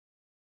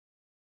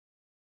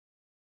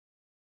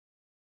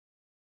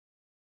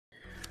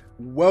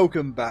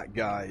Welcome back,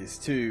 guys,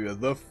 to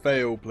the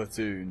Fail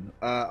Platoon,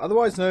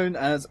 otherwise known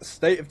as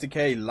State of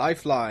Decay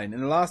LifeLine. In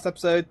the last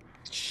episode,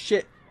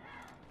 shit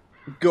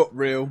got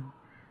real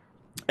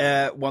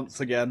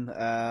once again.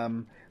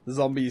 The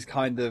zombies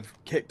kind of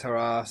kicked our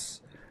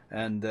ass,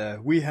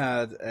 and we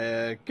had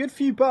a good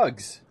few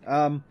bugs.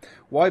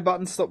 Y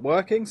button stopped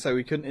working, so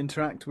we couldn't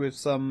interact with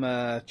some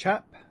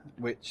chap,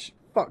 which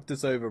fucked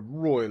us over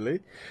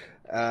royally.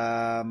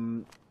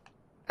 And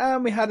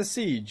we had a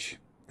siege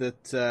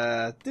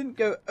that didn't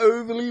go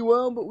overly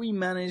well, but we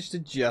managed to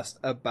just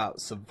about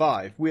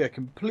survive. We are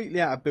completely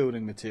out of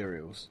building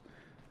materials.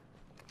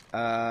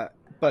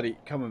 Buddy,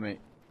 come with me.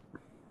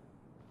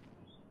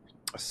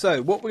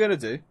 So, what we're going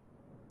to do...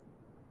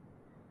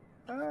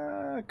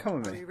 come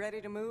with me. Are we ready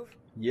to move?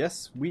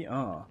 Yes, we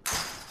are.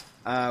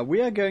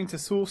 We are going to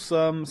source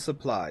some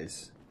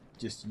supplies.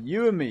 Just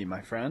you and me,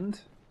 my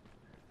friend.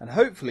 And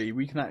hopefully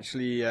we can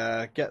actually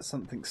get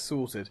something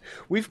sorted.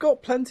 We've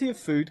got plenty of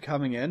food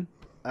coming in.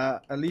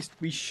 At least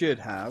we should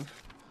have.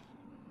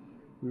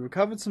 We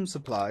recovered some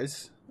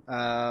supplies.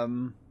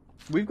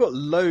 We've got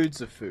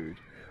loads of food.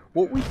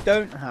 What we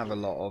don't have a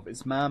lot of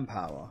is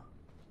manpower.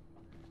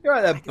 You're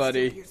right there,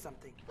 buddy. Hear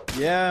something.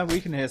 Yeah, we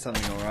can hear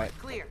something alright.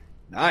 Clear.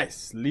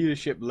 Nice.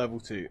 Leadership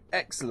level 2.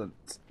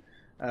 Excellent.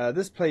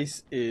 This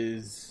place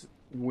is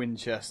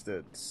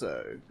Winchestered,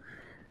 so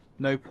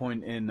no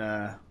point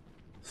in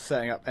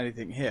setting up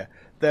anything here.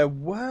 There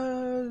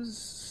was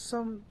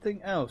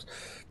something else.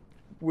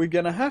 We're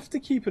going to have to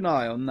keep an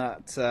eye on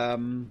that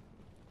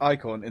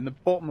icon in the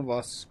bottom of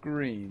our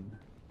screen.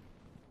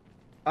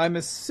 I'm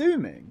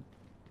assuming...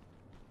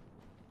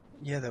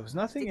 Yeah, there was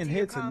nothing in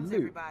here to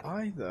loot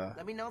either.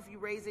 Let me know if you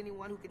raise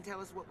anyone who can tell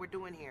us what we're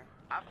doing here.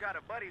 I've got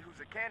a buddy who's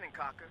a cannon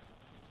cocker.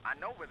 I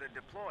know where they're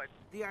deployed.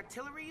 The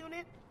artillery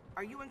unit?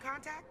 Are you in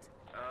contact?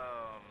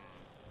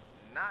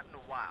 Not in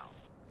a while.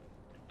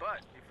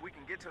 But if we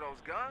can get to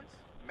those guns,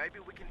 maybe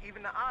we can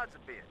even the odds a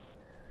bit.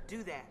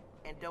 Do that,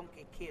 and don't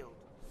get killed.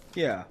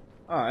 Yeah,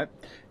 alright.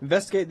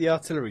 Investigate the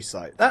artillery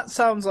site. That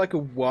sounds like a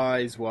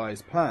wise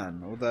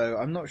plan, although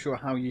I'm not sure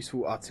how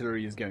useful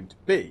artillery is going to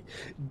be.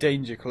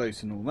 Danger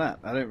close and all that.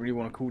 I don't really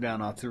want to call down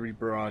artillery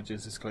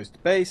barrages as close to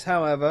base,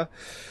 however,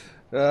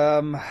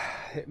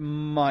 it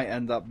might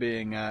end up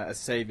being a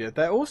saviour.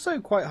 They're also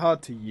quite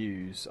hard to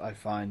use, I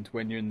find,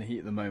 when you're in the heat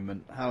of the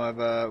moment.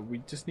 However, we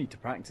just need to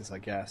practice, I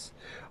guess.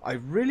 I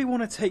really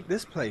want to take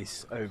this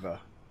place over.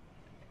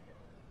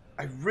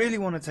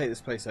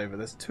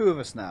 There's two of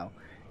us now.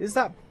 Is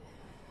that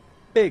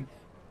big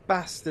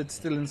bastard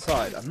still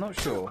inside? I'm not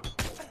sure.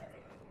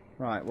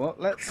 Right, well,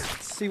 let's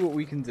see what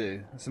we can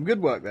do. Some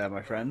good work there,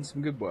 my friend.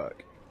 Some good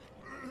work.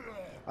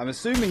 I'm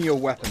assuming you're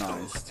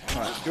weaponized.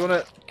 Right, do you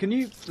want to... Can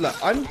you... Look,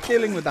 I'm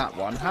dealing with that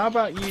one. How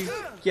about you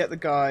get the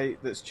guy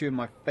that's chewing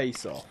my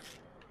face off?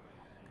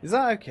 Is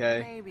that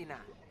okay? Maybe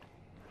not.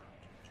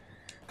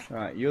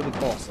 Right, you're the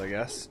boss, I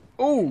guess.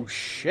 Oh,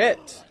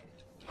 shit!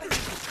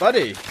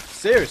 Buddy,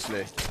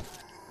 seriously.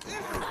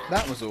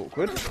 That was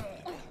awkward.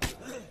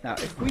 Now,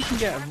 if we can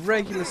get a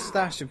regular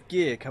stash of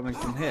gear coming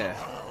from here,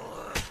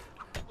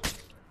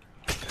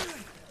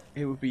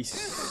 it would be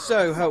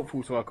so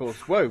helpful to our cause.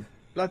 Whoa,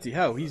 bloody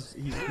hell, he's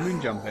moon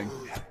jumping.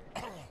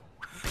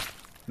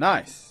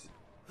 Nice.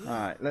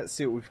 Alright, let's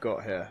see what we've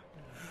got here.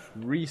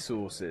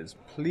 Resources.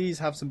 Please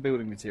have some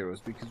building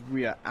materials because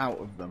we are out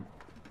of them.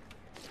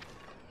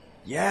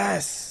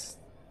 Yes!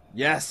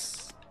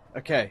 Yes!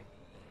 Okay.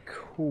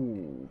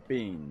 Cool.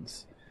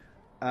 Beans.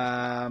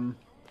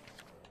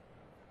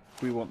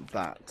 We want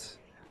that.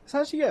 Let's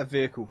actually get a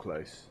vehicle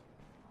close.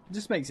 It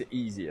just makes it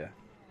easier.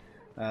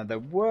 There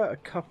were a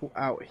couple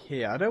out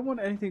here. I don't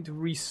want anything to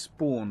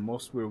respawn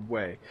whilst we're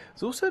away.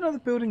 There's also another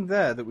building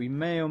there that we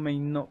may or may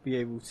not be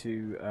able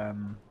to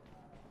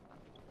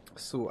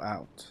sort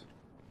out.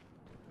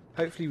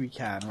 Hopefully we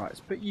can. Right, let's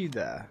put you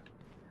there.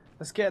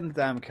 Let's get in the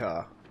damn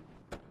car.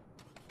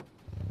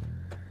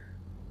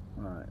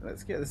 Right,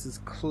 let's get this as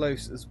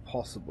close as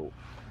possible.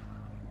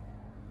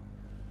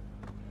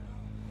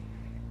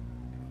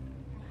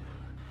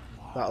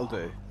 That'll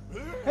do.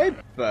 Hey,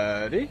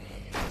 birdie.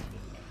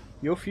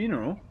 Your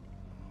funeral?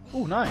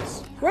 Oh,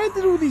 nice. Where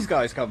did all these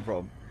guys come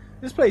from?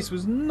 This place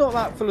was not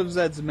that full of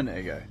Zeds a minute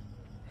ago.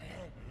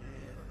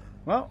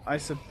 Well, I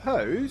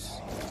suppose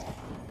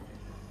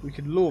we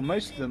could lure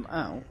most of them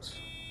out.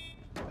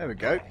 There we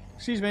go.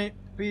 Excuse me.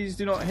 Please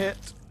do not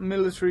hit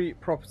military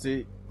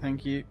property.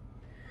 Thank you.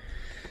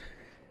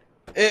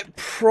 It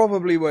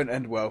probably won't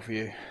end well for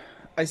you.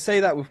 I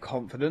say that with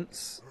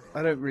confidence.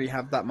 I don't really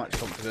have that much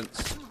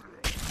confidence.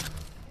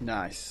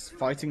 Nice.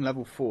 Fighting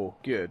level 4.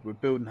 Good. We're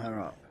building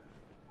her up.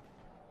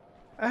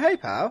 Hey,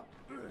 pal.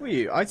 Who are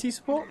you? IT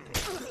support?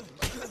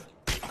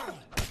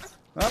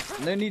 Well,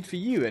 no need for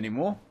you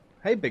anymore.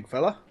 Hey, big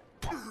fella.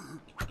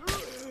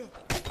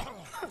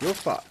 You're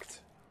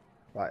fucked.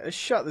 Right, let's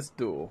shut this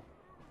door.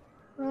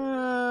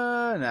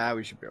 Nah,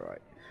 we should be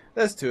alright.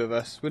 There's two of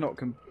us. We're not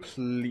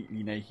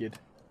completely naked.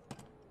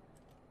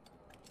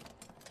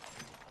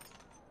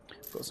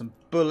 Got some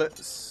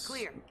bullets.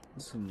 Clear.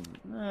 Some,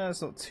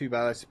 it's not too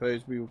bad, I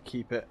suppose. We will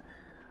keep it.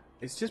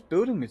 it's just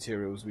building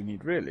materials we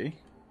need, really.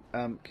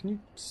 Can you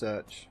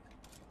search?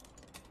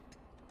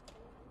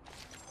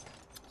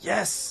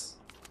 Yes!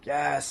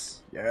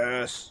 Yes!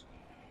 Yes!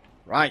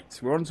 Right,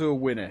 we're on to a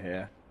winner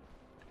here.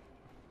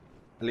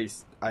 At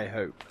least, I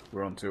hope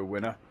we're on to a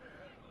winner.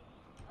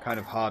 Kind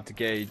of hard to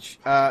gauge.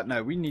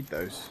 No, we need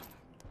those.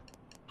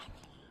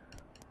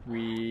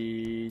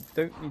 We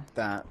don't need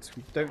that.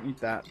 We don't need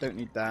that. Don't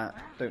need that.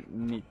 Don't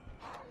need...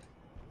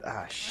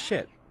 Ah,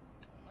 shit.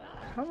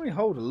 Can't really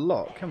hold a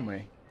lot, can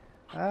we?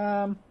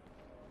 You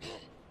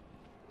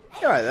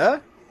alright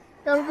there?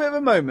 You have a bit of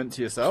a moment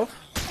to yourself.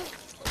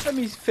 Let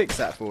me fix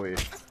that for you.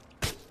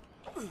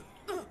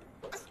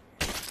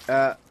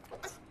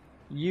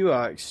 You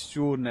are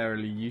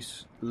extraordinarily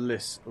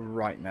useless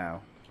right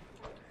now.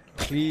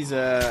 Please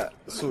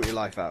sort your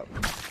life out.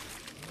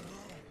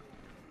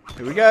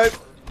 Here we go.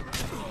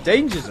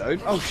 Danger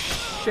zone? Oh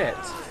shit.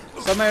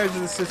 Some areas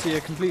of the city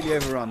are completely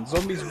overrun.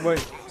 Zombies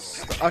won't...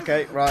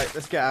 Okay, right.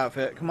 Let's get out of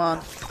here. Come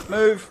on.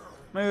 Move.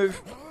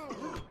 Move.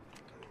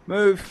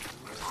 Move.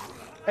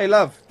 Hey,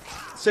 love.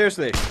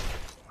 Seriously.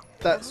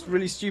 That's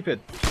really stupid.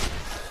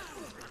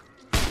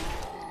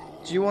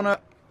 Do you want to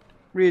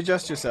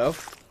readjust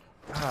yourself?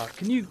 Ah,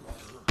 can you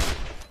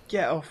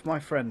get off my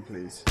friend,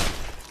 please?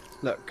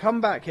 Look, come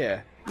back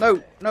here.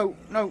 No, no,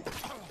 no.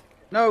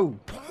 No.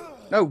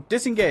 No,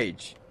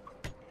 disengage.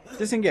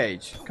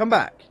 Disengage. Come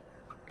back.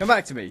 Come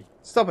back to me.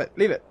 Stop it.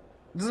 Leave it.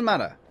 It doesn't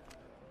matter.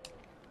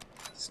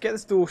 Let's get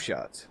this door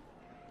shut.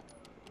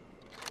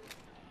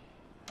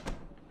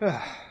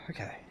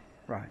 Okay.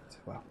 Right.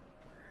 Well.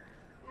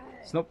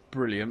 It's not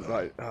brilliant,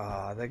 but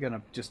they're going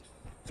to just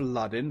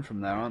flood in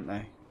from there, aren't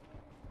they?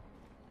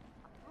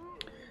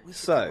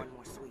 So.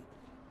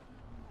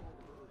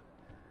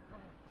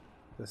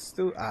 There's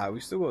still...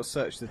 we've still got to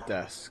search the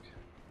desk.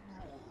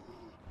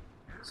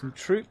 Some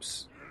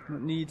troops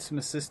that need some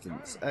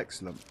assistance.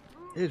 Excellent.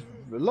 It's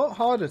a lot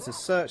harder to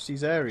search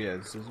these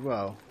areas as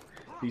well.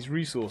 These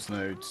resource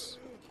nodes.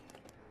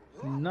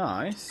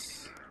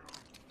 Nice.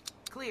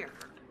 Clear.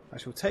 I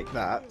shall take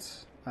that.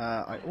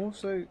 I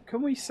also...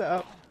 Can we set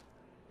up...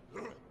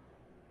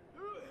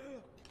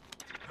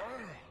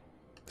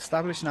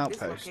 Establish an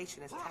outpost. This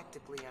location is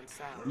tactically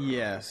unsound.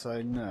 Yes,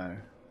 I know.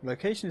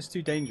 Location is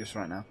too dangerous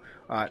right now.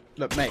 Alright,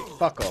 look mate,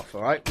 fuck off,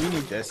 alright? We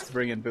need this to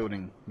bring in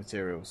building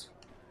materials.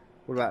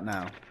 What about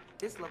now?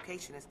 This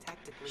location is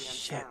tactically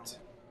unsound. Shit.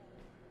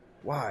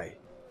 Why?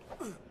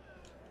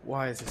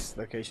 Why is this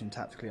location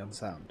tactically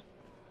unsound?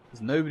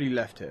 There's nobody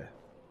left here.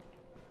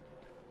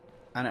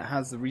 And it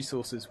has the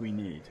resources we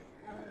need.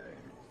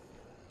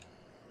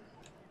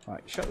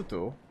 Right, shut the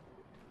door.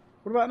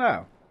 What about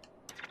now?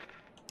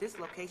 This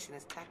location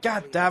is tactically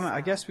God damn it, I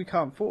unsound. guess we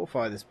can't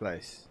fortify this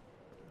place.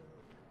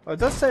 Oh, it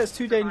does say it's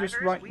too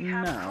dangerous right we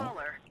have a now.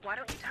 caller. Why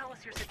don't you tell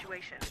us your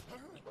situation?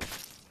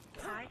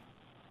 Hi?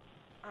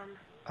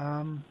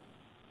 Um...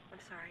 I'm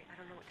sorry, I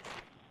don't know what to say.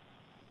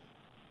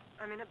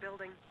 I'm in a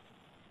building.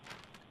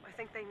 I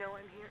think they know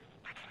I'm here.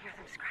 I can hear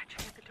them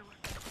scratching at the door.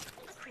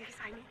 Please,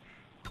 I need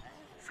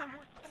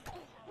someone.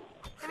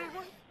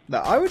 Anyone? No,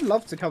 I would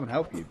love to come and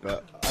help you,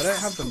 but I don't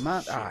have the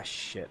man... Ah,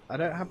 shit. I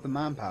don't have the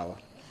manpower,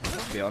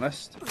 to be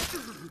honest.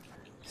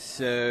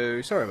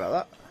 So, sorry about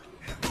that.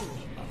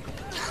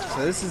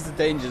 So this is the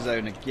danger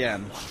zone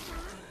again.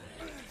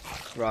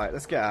 Right,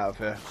 let's get out of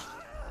here.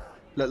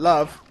 Look,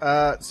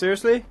 love,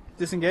 seriously?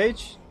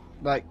 Disengage?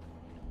 Like,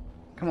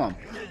 come on.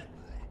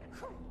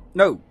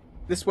 No,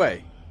 this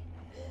way.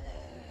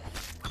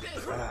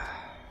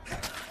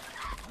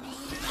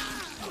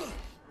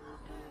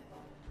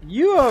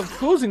 You are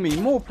causing me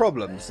more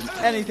problems than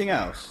anything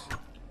else.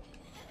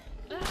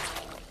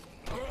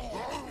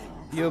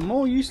 You're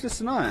more useless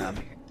than I am.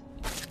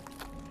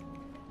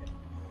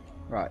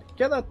 Right,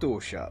 get that door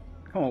shut.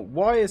 Come on,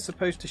 why is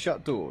supposed to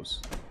shut doors?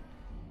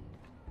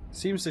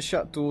 Seems to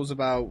shut doors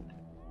about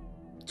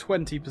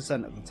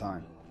 20% of the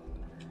time.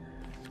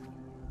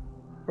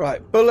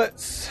 Right,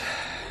 bullets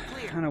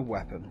and a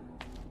weapon.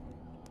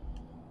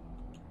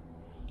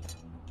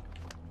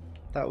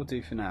 That will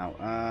do for now.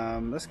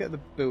 Let's get the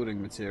building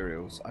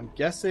materials. I'm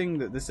guessing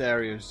that this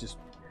area is just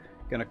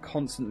going to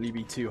constantly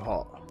be too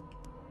hot.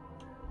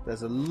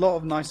 There's a lot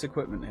of nice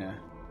equipment here.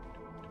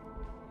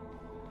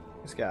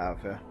 Let's get out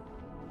of here.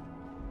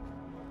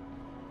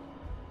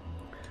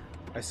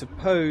 I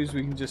suppose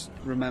we can just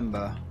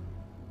remember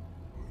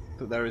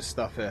that there is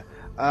stuff here.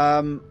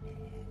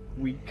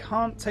 We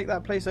can't take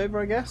that place over,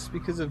 I guess,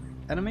 because of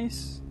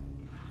enemies,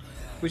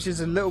 which is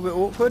a little bit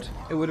awkward.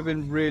 It would have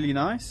been really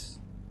nice.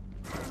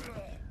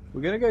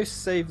 We're going to go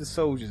save the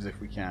soldiers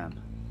if we can,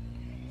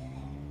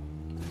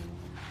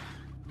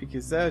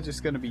 because they're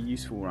just going to be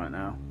useful right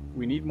now.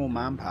 We need more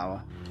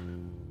manpower.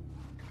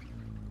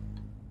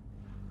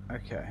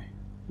 Okay.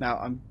 Now,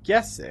 I'm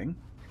guessing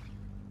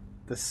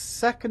the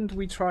second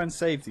we try and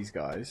save these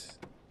guys,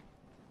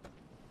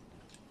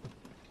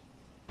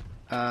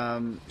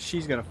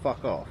 she's going to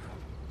fuck off.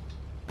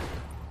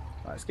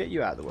 Right, let's get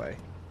you out of the way.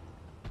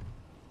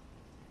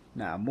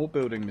 Now, more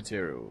building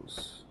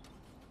materials.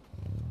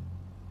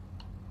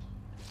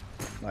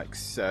 Like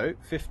so.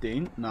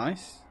 15.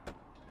 Nice.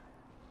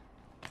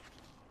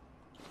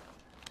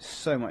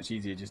 so much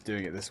easier just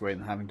doing it this way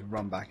than having to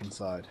run back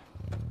inside.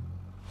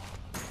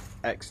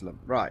 Excellent.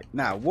 Right,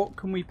 now what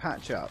can we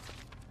patch up?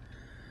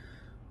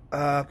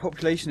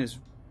 Population is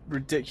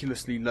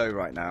ridiculously low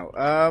right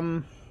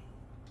now.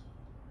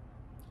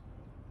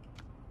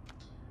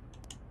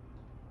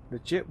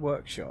 Legit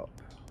workshop.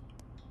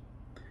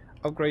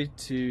 Upgrade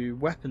to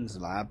weapons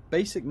lab,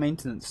 basic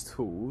maintenance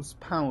tools,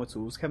 power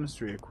tools,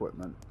 chemistry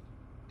equipment.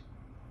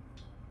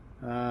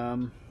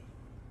 I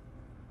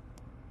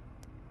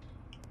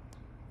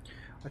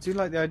do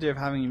like the idea of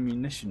having a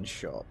munitions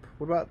shop.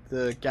 What about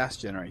the gas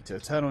generator?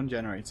 Turn on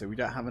generator. We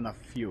don't have enough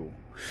fuel.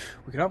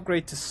 We can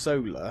upgrade to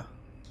solar.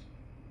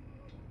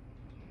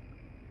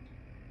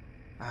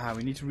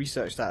 We need to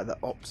research that at the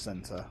ops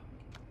center.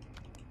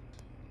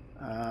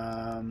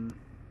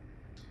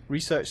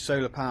 Research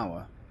solar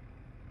power.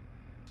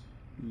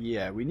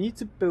 Yeah, we need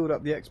to build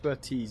up the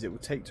expertise it will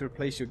take to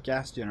replace your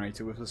gas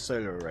generator with a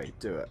solar array.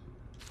 Do it.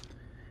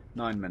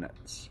 9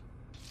 minutes.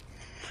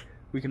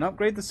 We can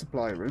upgrade the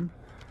supply room,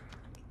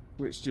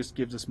 which just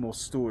gives us more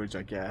storage,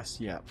 I guess.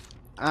 Yeah.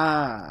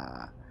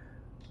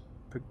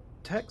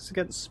 Protects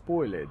against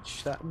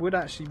spoilage. That would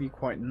actually be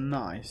quite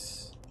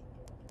nice.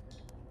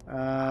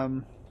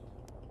 Can't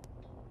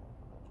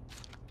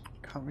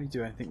really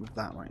do anything with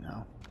that right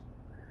now.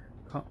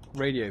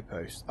 Radio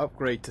post.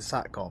 Upgrade to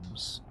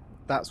SATCOMs.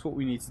 That's what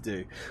we need to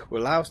do.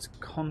 Will allow us to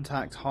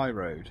contact High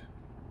Road.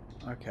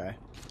 Okay.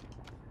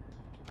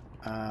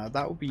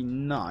 That would be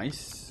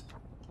nice.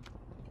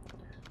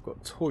 We've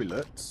got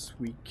toilets.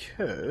 We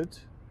could...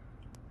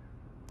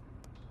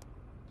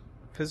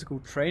 Physical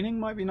training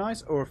might be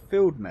nice. Or a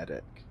field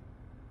medic.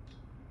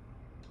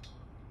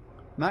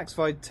 Max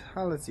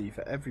vitality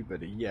for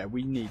everybody. Yeah,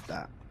 we need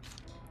that.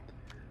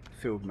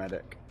 Field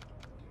medic.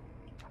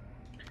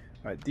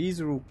 Right, these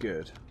are all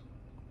good.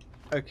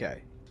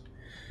 Okay.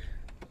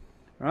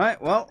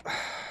 Right, well,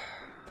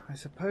 I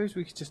suppose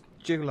we could just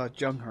jiggle our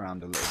junk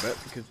around a little bit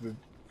because we're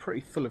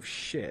pretty full of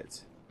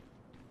shit.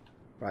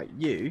 Right,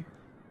 you.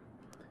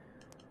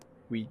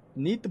 We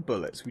need the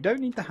bullets. We don't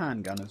need the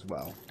handgun as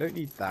well. Don't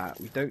need that.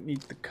 We don't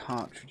need the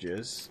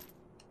cartridges.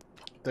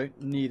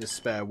 Don't need a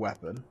spare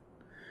weapon.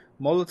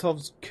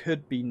 Molotovs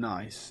could be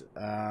nice.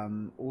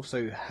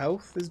 Also,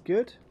 health is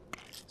good.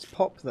 Let's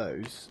pop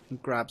those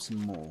and grab some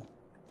more.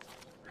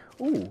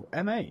 Ooh,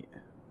 M8.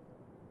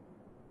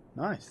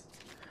 Nice.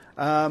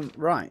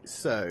 Right,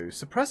 so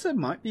suppressor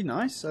might be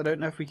nice. I don't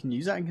know if we can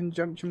use that in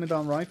conjunction with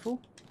our rifle.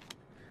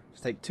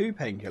 Let's take 2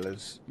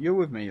 painkillers. You're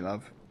with me,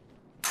 love.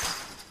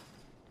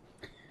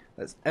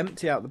 Let's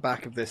empty out the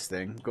back of this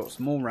thing. Got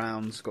some more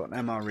rounds, got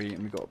an MRE, and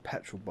we've got a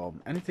petrol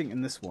bomb. Anything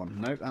in this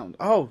one? Nope, that one.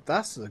 Oh,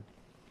 that's a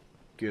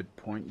good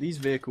point. These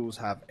vehicles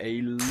have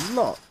a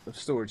lot of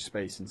storage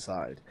space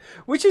inside,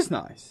 which is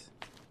nice.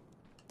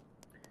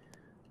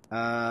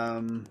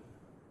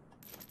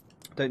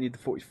 Don't need the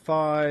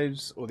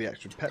 45s or the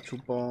extra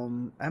petrol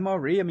bomb.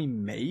 MRE, I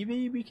mean,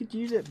 maybe we could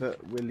use it,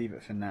 but we'll leave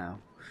it for now.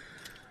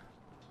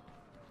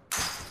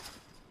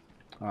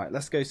 Alright,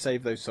 let's go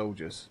save those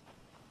soldiers.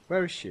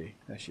 Where is she?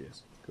 There she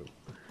is. Cool.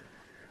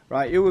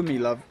 Right, you're with me,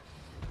 love.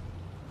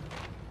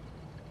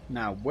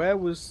 Now, where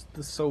was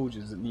the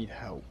soldiers that need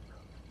help?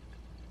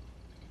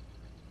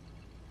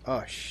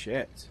 Oh,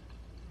 shit.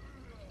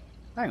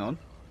 Hang on.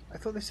 I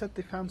thought they said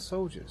they found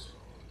soldiers.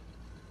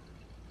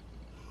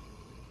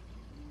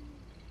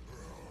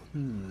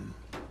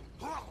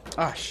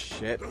 Ah,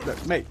 shit.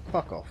 Look, mate,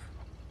 fuck off.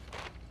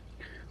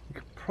 We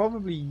could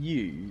probably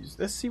use...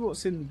 Let's see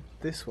what's in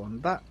this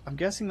one. That, I'm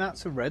guessing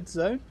that's a red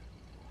zone?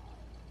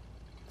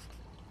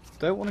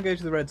 Don't want to go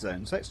to the red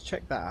zone, so let's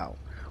check that out.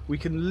 We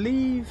can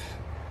leave...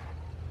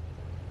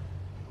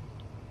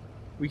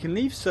 We can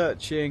leave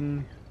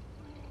searching...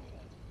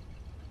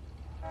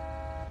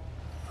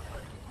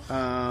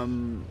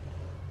 for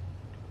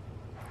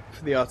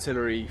the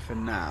artillery for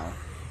now.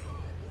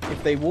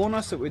 If they warn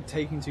us that we're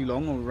taking too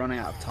long or we're running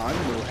out of time,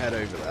 we'll head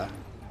over there.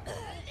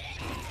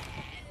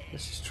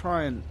 Let's just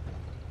try and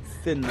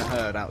thin the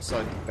herd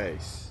outside the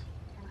base.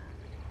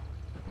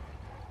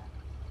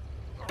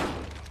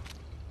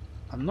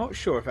 I'm not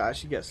sure if it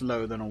actually gets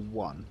lower than a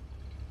 1.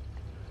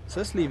 So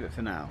let's leave it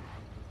for now.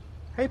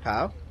 Hey,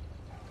 pal.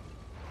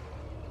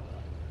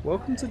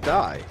 Welcome to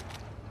Die.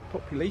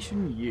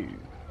 Population U.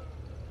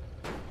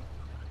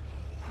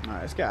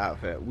 Alright, let's get out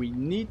of here. We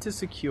need to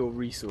secure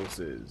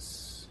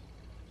resources.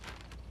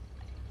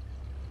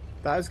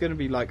 That is going to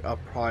be like our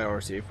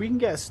priority. If we can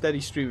get a steady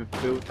stream of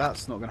build,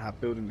 that's not going to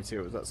have building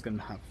materials. That's going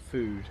to have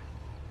food.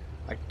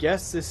 I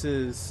guess this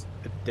is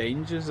a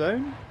danger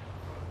zone,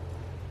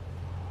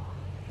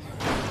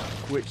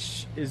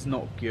 which is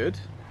not good.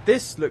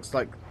 This looks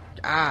like...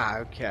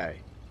 okay.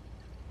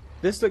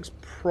 This looks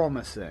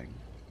promising.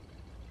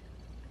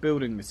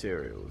 Building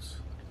materials.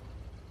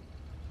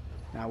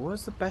 Now,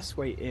 what's the best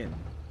way in?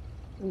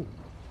 Ooh.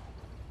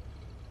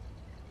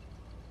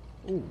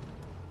 Ooh.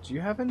 Do you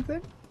have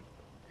anything?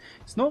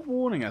 It's not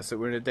warning us that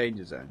we're in a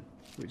danger zone,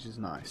 which is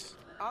nice.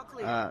 All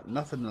clear.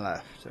 Nothing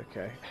left.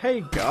 Okay.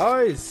 Hey,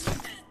 guys!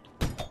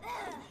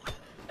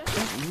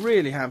 Don't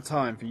really have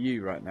time for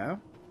you right now.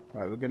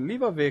 Right, we're going to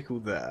leave our vehicle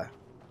there.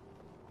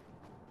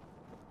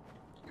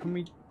 Can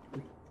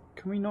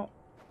we not?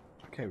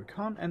 Okay, we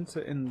can't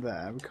enter in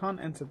there. We can't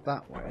enter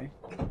that way.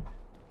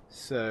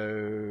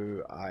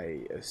 So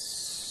I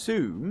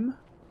assume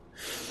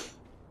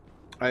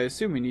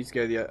we need to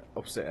go the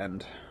opposite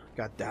end.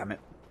 God damn it.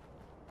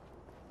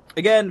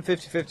 Again,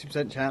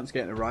 50% chance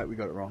getting it right. We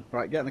got it wrong.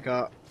 Right, get in the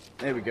car.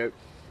 There we go.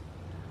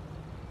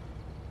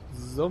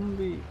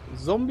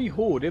 Zombie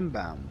horde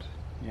inbound.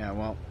 Yeah,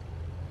 well,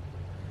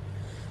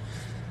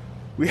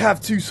 we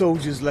have 2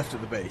 soldiers left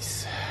at the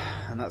base,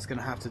 and that's going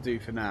to have to do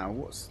for now.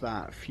 What's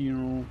that?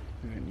 Funeral?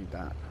 We don't need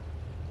that.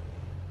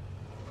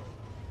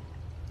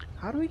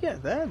 How do we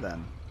get there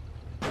then?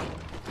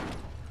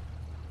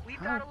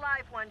 We've got a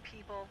live one,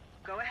 people.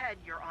 Go ahead,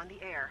 you're on the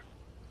air.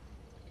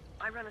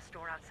 I run a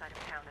store outside of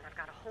town, and I've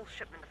got a whole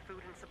shipment of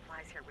food and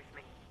supplies here with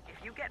me.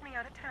 If you get me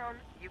out of town,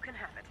 you can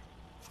have it.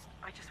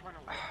 I just want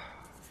to live.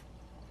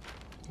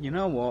 You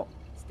know what?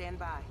 Stand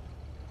by.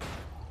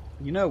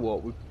 You know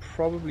what? We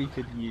probably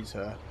could use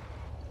her.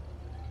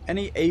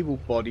 Any able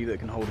body that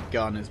can hold a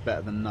gun is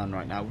better than none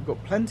right now. We've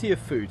got plenty of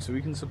food, so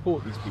we can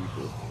support these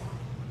people.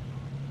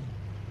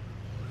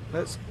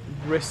 Let's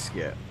risk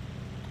it.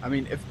 I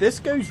mean, if this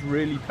goes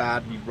really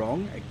badly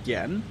wrong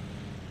again,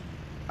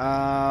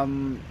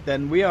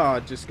 then we are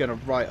just going to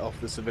write off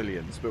the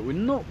civilians. But we're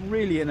not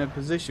really in a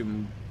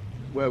position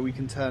where we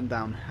can turn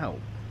down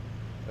help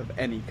of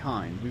any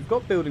kind. We've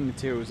got building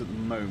materials at the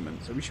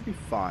moment, so we should be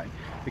fine.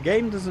 The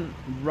game doesn't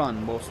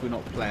run whilst we're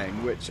not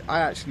playing, which I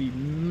actually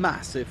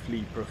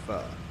massively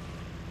prefer.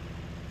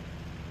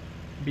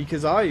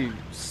 Because I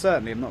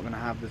certainly am not going to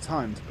have the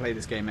time to play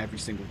this game every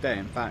single day.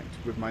 In fact,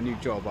 with my new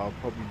job, I'll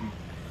probably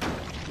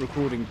be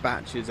recording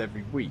batches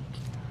every week.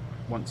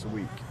 Once a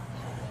week.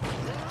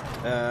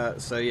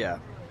 So yeah.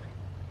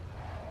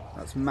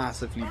 That's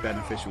massively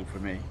beneficial for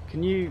me.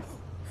 Can you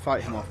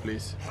fight him off,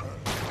 please?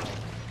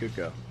 Good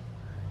girl.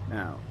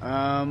 Now,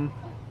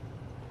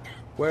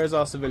 where is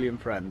our civilian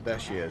friend? There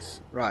she is.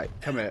 Right,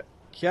 come here.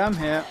 Come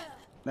here.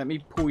 Let me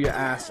pull your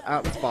ass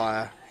out the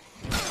fire.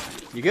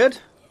 You good?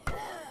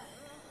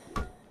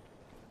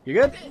 You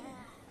good?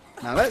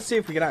 Now let's see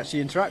if we can actually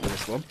interact with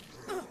this one.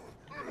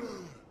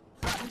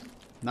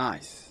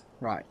 Nice.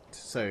 Right,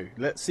 so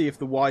let's see if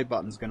the Y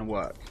button's going to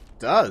work. It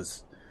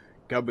does.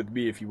 Come with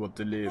me if you want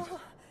to live. Oh,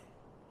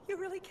 you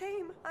really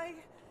came. I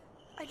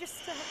just,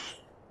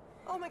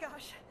 oh my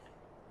gosh.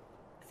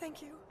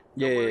 Thank you.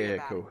 Yeah,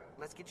 cool.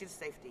 Let's get you to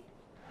safety.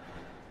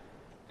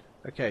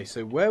 Okay,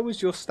 so where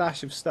was your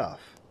stash of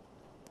stuff?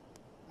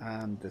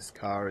 And this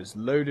car is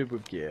loaded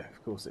with gear.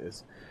 Of course it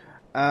is.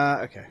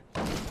 Okay.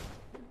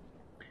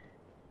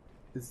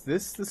 Is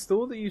this the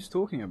store that you was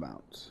talking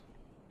about?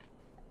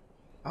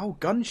 Oh,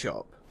 gun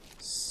shop.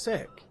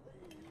 Sick.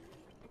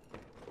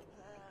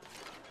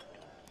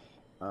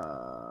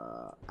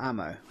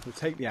 Ammo. We'll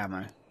take the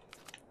ammo.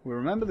 We'll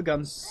remember the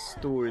gun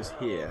store is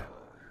here.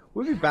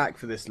 We'll be back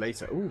for this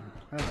later. Ooh,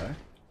 hello.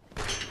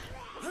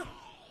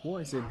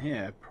 What is in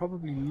here?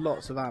 Probably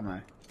lots of ammo.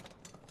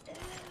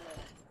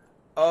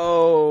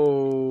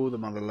 Oh, the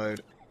mother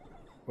load.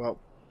 Well,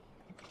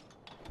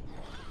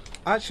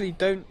 actually,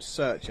 don't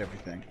search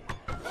everything.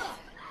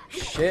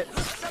 Shit.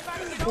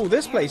 Oh,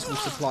 this place will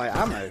supply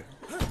ammo.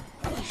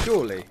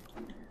 Surely.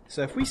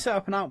 So if we set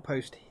up an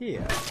outpost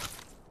here...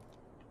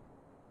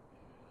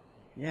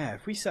 Yeah,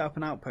 if we set up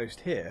an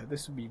outpost here,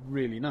 this would be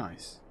really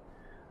nice.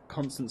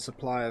 Constant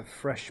supply of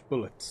fresh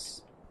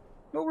bullets.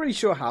 Not really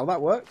sure how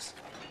that works.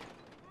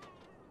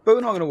 But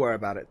we're not going to worry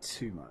about it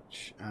too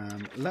much.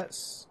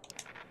 Let's...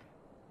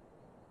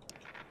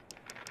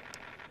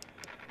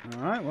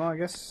 Alright, well I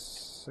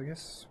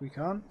guess we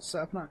can't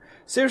set up now.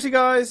 Seriously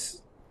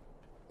guys?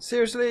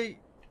 Seriously?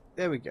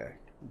 There we go.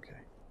 Okay.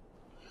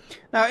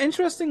 Now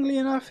interestingly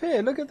enough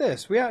here, look at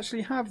this. We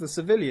actually have the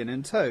civilian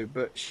in tow,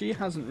 but she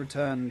hasn't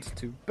returned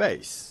to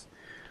base.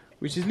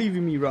 Which is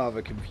leaving me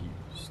rather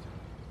confused.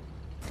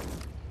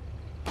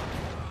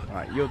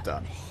 Alright, you're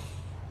done.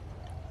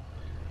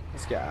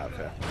 Let's get out of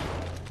here.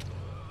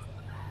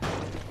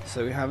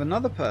 So we have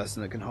another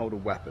person that can hold a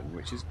weapon,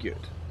 which is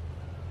good.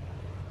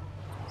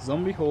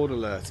 Zombie horde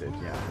alerted,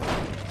 yeah.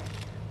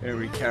 We don't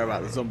really care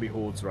about the zombie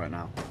hordes right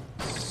now.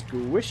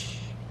 Squish.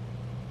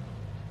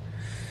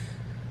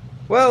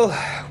 Well,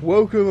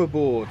 welcome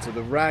aboard to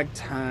the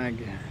ragtag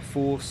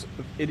force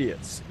of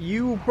idiots.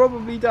 You will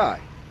probably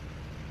die.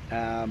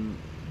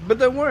 But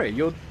don't worry,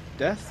 your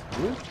death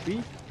will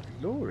be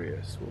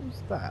glorious. What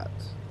was that?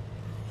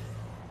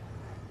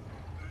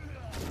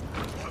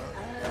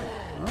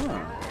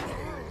 Oh.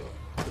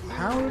 The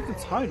power of the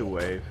tidal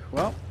wave.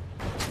 Well,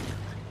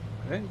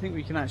 I don't think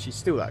we can actually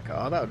steal that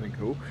car. That would have been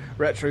cool.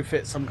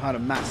 Retrofit some kind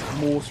of massive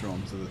mortar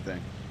onto the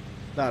thing.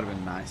 That would have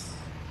been nice.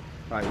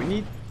 Right, we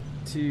need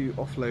to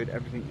offload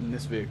everything in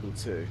this vehicle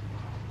too.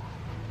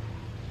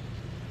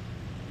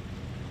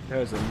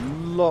 There's a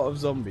lot of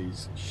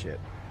zombies. Shit.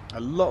 A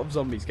lot of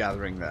zombies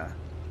gathering there,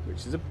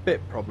 which is a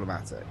bit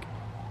problematic.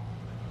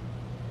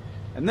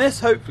 And this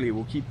hopefully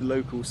will keep the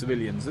local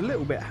civilians a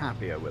little bit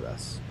happier with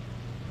us.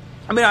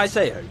 I mean, I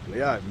say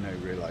hopefully, I have no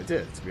real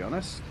idea, to be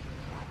honest.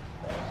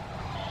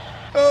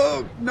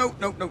 Oh, no,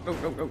 no, no, no,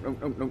 no, no, no,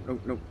 no, no, no,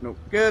 no, no.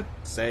 Good.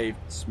 Saved.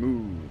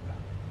 Smooth.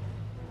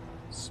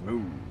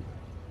 Smooth.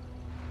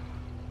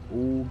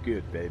 All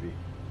good, baby.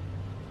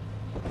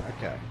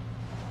 Okay.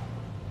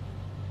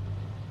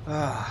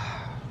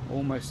 Ah,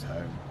 almost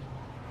home.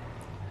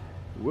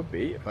 It would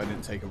be if I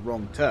didn't take a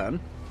wrong turn.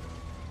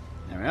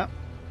 There we are.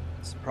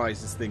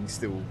 Surprised this thing's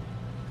still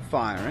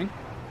firing.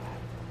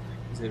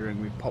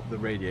 Considering we popped the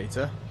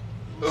radiator.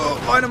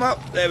 Oh, line them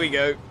up! There we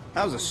go.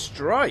 That was a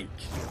strike.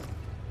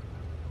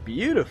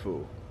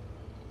 Beautiful.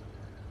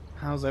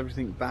 How's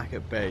everything back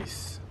at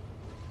base?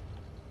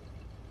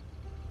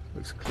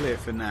 Looks clear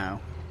for now.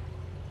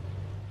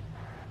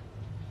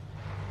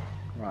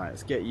 Right,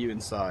 let's get you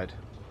inside.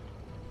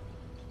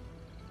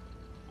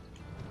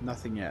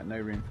 Nothing yet, no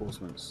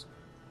reinforcements.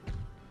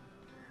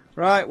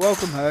 Right,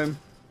 welcome home.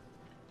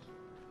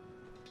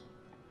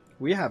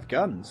 We have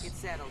guns. Get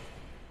settled.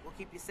 We'll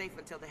keep you safe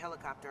until the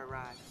helicopter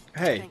arrives.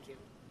 Hey, Thank you.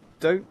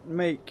 don't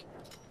make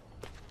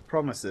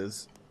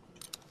promises.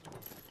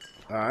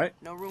 Alright?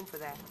 No room for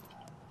that.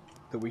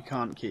 That we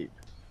can't keep.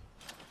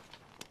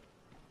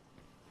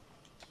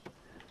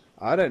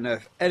 I don't know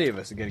if any of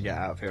us are going to get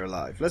out of here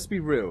alive. Let's be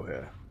real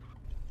here.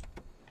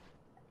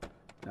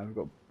 Now we've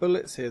got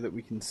bullets here that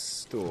we can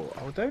store.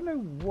 I don't know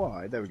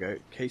why. There we go.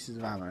 Cases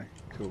of ammo.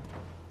 Cool.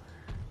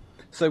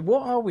 So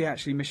what are we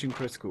actually mission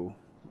critical?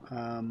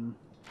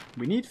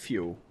 We need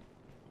fuel.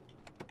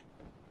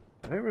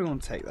 I don't really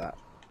want to take that.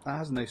 That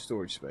has no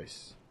storage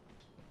space.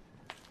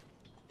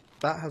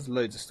 That has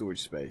loads of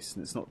storage space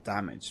and it's not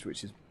damaged,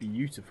 which is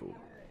beautiful.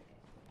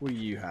 What do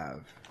you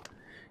have?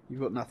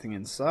 You've got nothing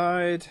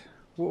inside.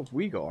 What have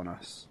we got on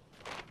us?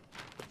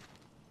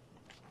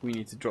 We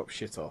need to drop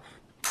shit off.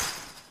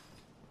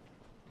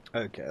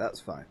 Okay, that's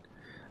fine.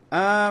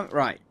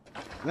 Right.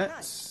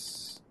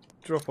 Let's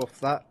drop off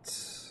that.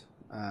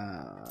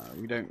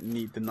 We don't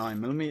need the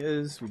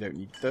 9mm. We don't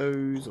need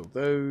those or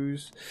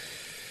those.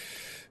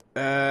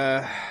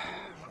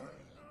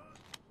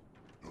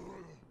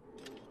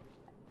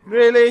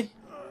 Really?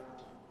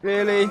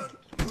 Really?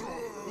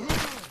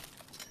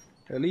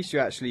 At least you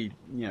actually,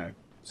 you know,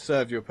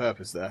 served your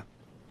purpose there.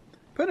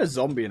 Putting a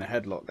zombie in a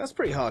headlock, that's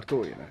pretty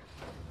hardcore, you know.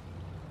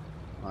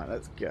 Right,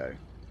 let's go.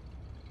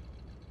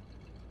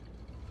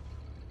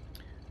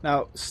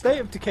 Now, State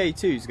of Decay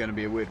 2 is going to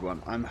be a weird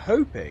one. I'm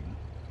hoping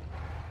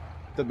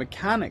that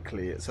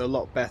mechanically it's a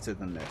lot better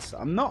than this.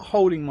 I'm not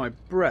holding my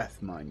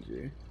breath, mind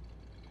you.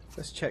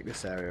 Let's check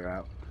this area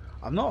out.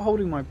 I'm not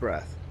holding my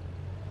breath,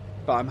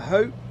 but I'm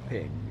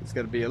hoping it's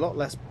going to be a lot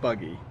less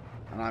buggy.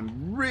 And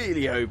I'm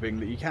really hoping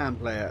that you can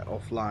play it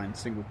offline,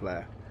 single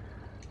player.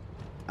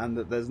 And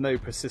that there's no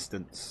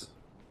persistence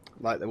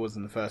like there was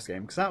in the first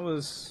game.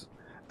 Because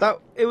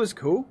it was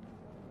cool.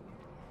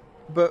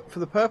 But for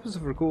the purpose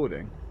of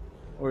recording,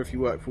 or if you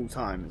work full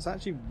time, it's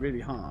actually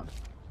really hard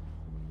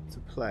to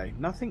play.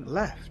 Nothing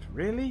left,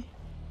 really?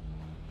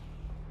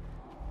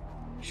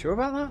 You sure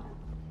about that?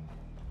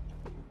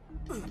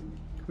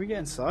 Can we get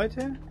inside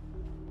here?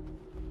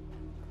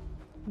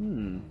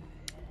 I'm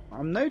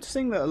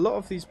noticing that a lot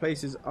of these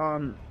places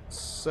aren't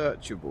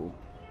searchable.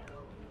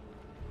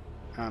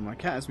 My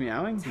cat is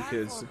meowing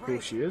because of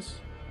course she is.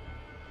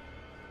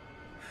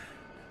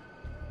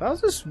 That was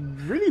this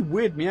really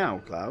weird meow,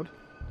 Cloud.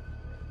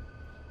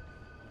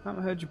 I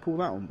haven't heard you pull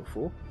that one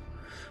before.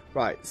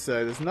 Right,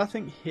 so there's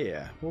nothing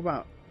here. What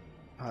about...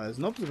 there's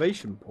an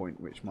observation point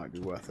which might be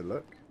worth a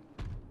look.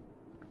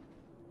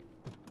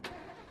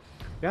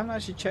 We haven't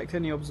actually checked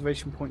any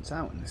observation points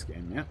out in this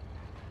game yet.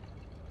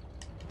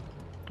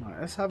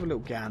 Right, let's have a little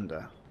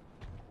gander.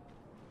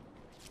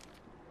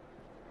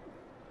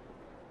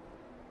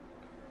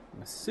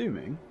 I'm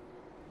assuming...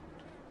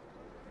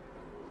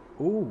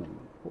 Ooh,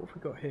 what have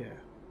we got here?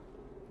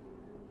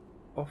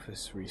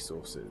 Office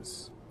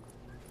resources.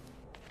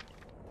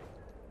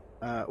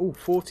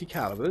 40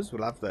 calibers,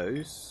 we'll have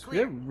those. We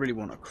don't really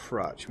want a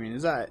crutch. I mean,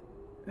 is that...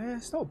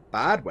 it's not a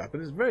bad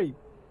weapon, it's very...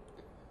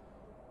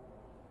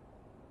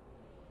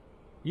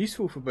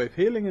 useful for both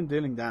healing and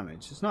dealing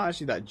damage. It's not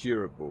actually that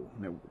durable.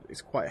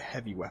 It's quite a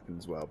heavy weapon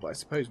as well, but I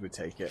suppose we'd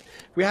take it.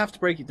 If we have to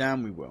break it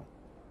down, we will.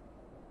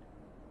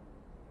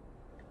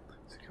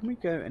 So can we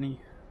go any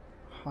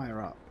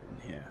higher up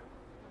in here?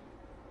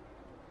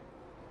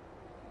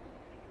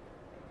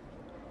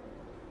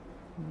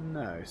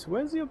 No. So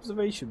where's the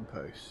observation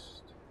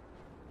post?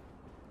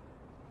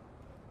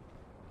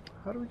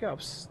 How do we get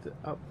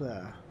up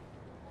there?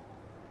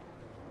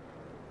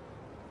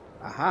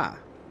 Aha!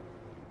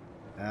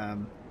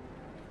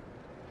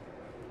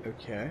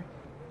 Okay.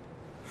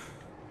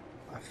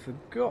 I've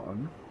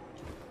forgotten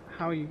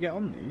how you get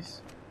on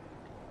these.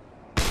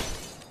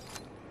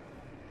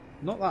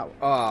 Not that...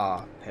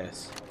 ah,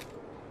 piss.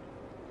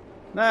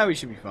 No, we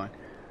should be fine.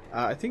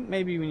 I think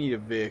maybe we need a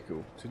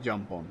vehicle to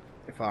jump on,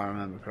 if I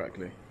remember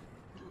correctly.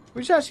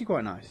 Which is actually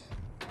quite nice.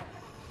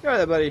 Go right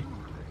there, buddy.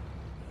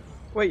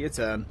 Wait your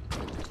turn.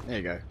 There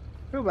you go.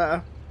 Feel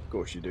better? Of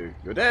course you do.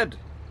 You're dead.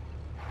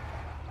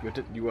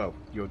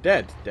 You're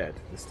dead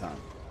this time.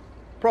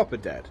 Proper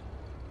dead.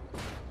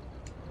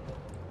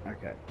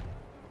 Okay.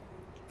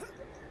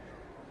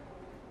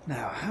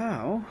 Now,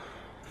 how,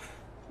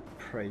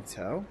 pray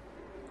tell,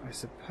 I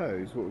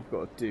suppose what we've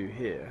got to do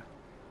here,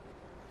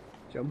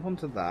 jump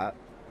onto that,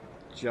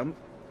 jump,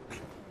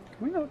 can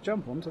we not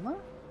jump onto that?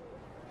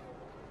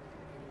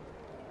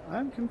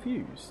 I'm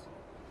confused.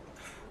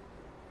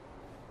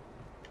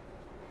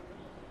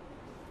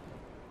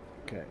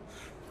 Okay,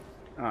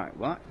 alright,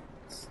 well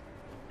that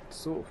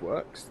sort of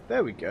works,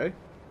 there we go,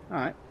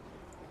 alright.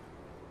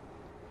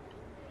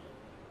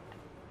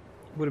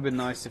 Would have been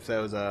nice if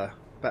there was a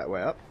better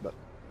way up, but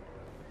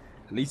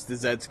at least the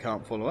Zeds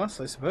can't follow us,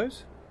 I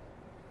suppose.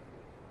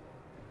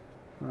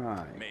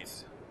 Right.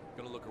 Mate,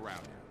 gonna look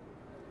around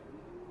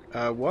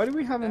here. Why do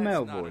we have a That's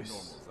male not a voice?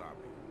 normal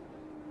zombie.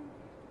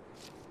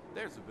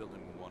 There's a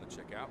building we want to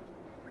check out.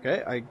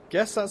 Okay, I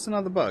guess that's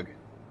another bug.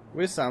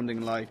 We're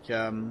sounding like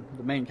the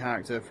main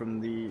character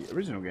from the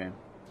original game.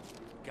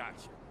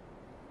 Gotcha.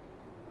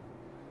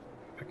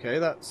 Okay,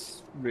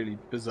 that's really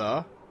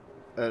bizarre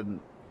and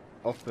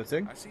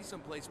off-putting. I see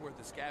some place worth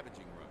a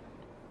scavenging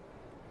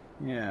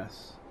run.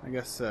 Yes, I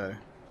guess so.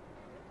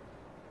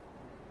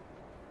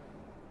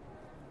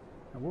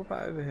 And what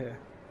about over here?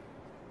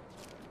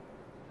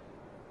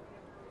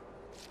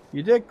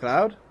 You did,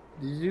 Cloud?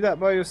 Did you do that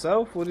by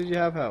yourself, or did you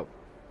have help?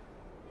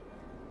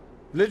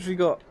 Literally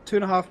got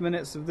 2.5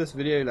 minutes of this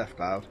video left,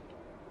 Cloud.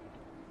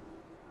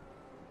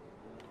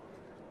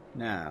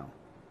 Now.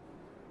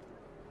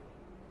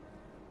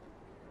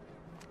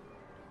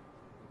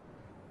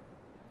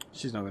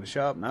 She's not going to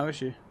shut up now, is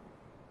she?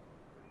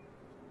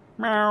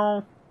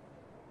 Meow.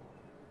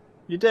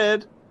 You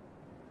did.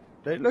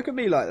 Don't look at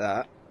me like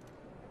that.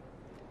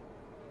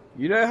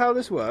 You know how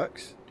this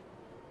works?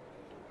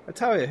 I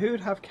tell you, who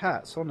would have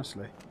cats,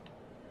 honestly?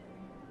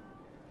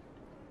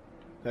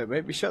 Don't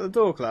make me shut the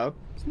door, Cloud.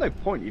 There's no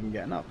point even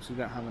getting up, because we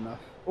don't have enough.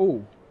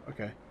 Oh,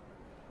 okay.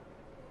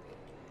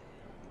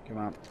 Come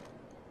on.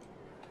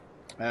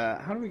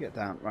 How do we get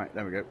down? Right,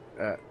 there we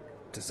go.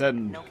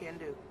 Descend. No can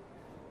do.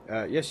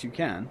 Yes, you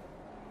can.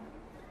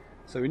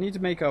 So we need to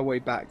make our way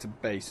back to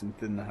base and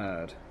thin the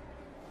herd.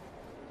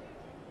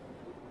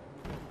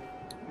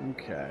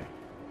 Okay.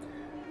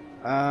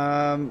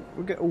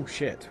 We'll get. Oh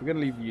shit! We're gonna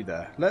leave you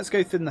there. Let's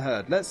go thin the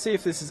herd. Let's see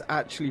if this is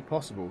actually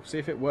possible. See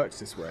if it works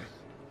this way.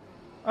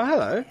 Oh,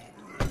 hello.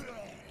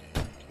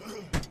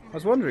 I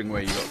was wondering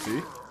where you got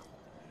to.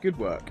 Good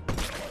work.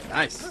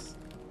 Nice.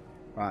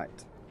 Right,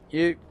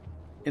 you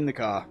in the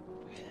car.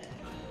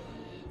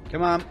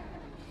 Come on.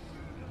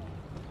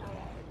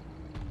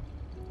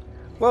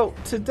 Well,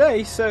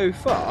 today so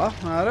far,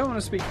 I don't want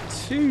to speak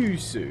too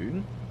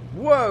soon.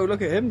 Whoa,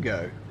 look at him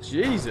go.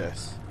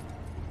 Jesus.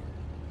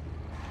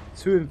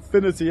 To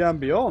infinity and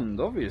beyond,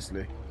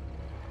 obviously.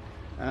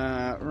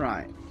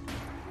 Right.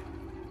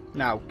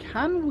 Now,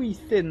 can we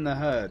thin the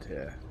herd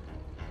here?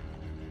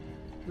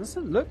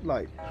 Doesn't look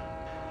like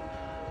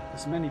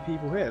there's many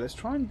people here. Let's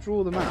try and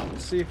draw them out and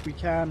see if we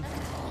can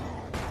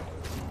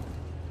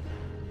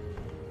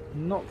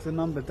knock the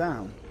number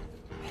down.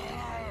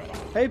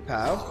 Hey,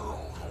 pal.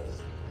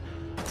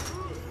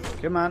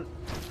 Come on.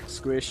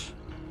 Squish.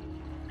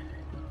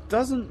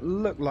 Doesn't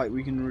look like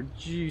we can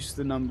reduce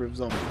the number of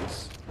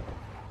zombies.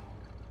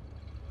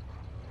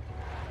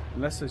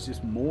 Unless there's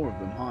just more of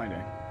them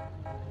hiding.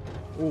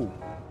 Ooh.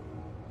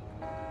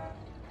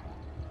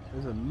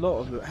 There's a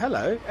lot of them.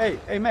 Hello. Hey,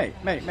 mate.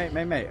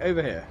 Mate.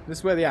 Over here. This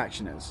is where the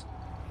action is.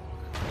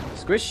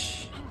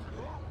 Squish.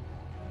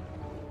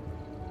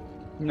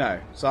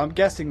 No. So I'm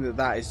guessing that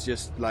that is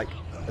just like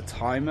a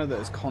timer that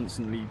is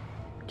constantly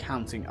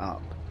counting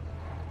up.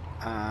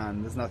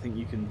 And there's nothing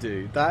you can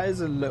do. That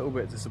is a little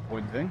bit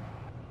disappointing.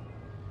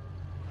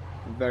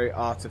 Very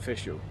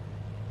artificial.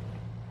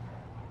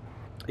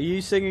 Are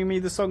you singing me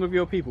the song of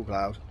your people,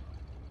 Cloud?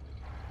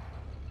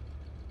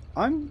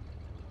 I'm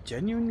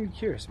genuinely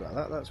curious about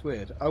that. That's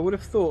weird. I would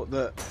have thought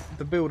that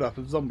the build-up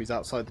of zombies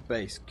outside the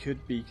base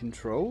could be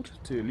controlled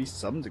to at least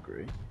some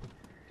degree.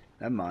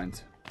 Never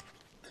mind.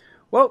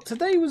 Well,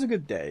 today was a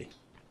good day.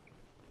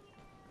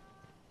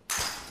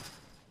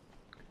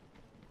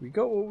 We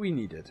got what we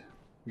needed.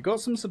 We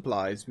got some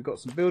supplies. We got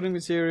some building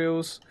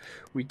materials.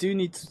 We do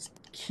need to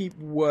keep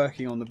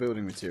working on the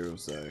building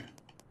materials, though.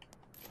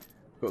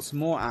 Got some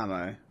more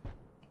ammo.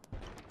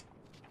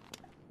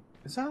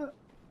 Is that...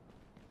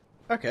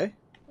 Okay.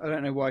 I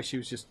don't know why she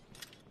was just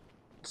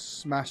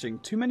smashing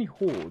too many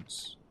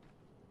hordes.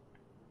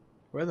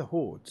 Where are the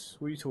hordes?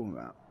 What are you talking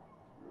about?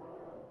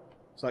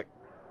 It's like...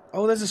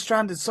 Oh, there's a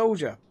stranded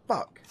soldier.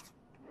 Fuck.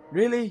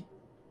 Really?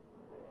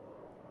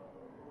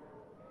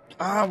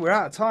 Ah, we're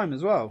out of time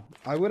as well.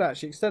 I would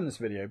actually extend this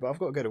video, but I've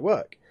got to go to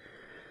work.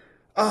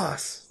 Ah,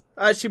 it's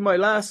actually my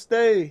last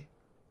day.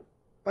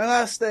 My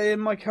last day in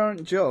my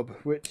current job,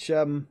 which,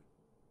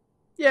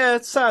 yeah,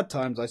 it's sad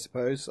times, I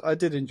suppose. I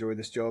did enjoy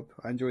this job.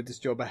 I enjoyed this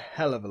job a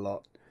hell of a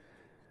lot.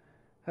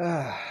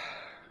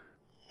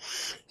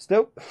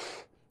 Still,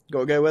 got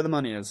to go where the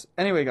money is.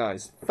 Anyway,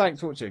 guys,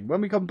 thanks for watching.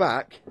 When we come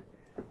back,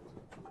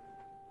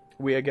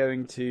 we are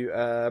going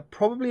to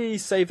probably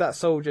save that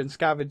soldier and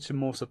scavenge some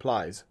more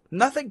supplies.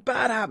 Nothing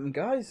bad happened,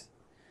 guys.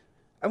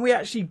 And we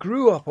actually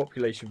grew our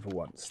population for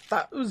once.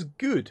 That was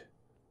good.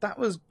 That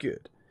was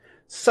good.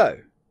 So,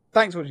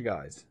 thanks for watching,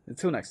 guys.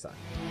 Until next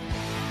time.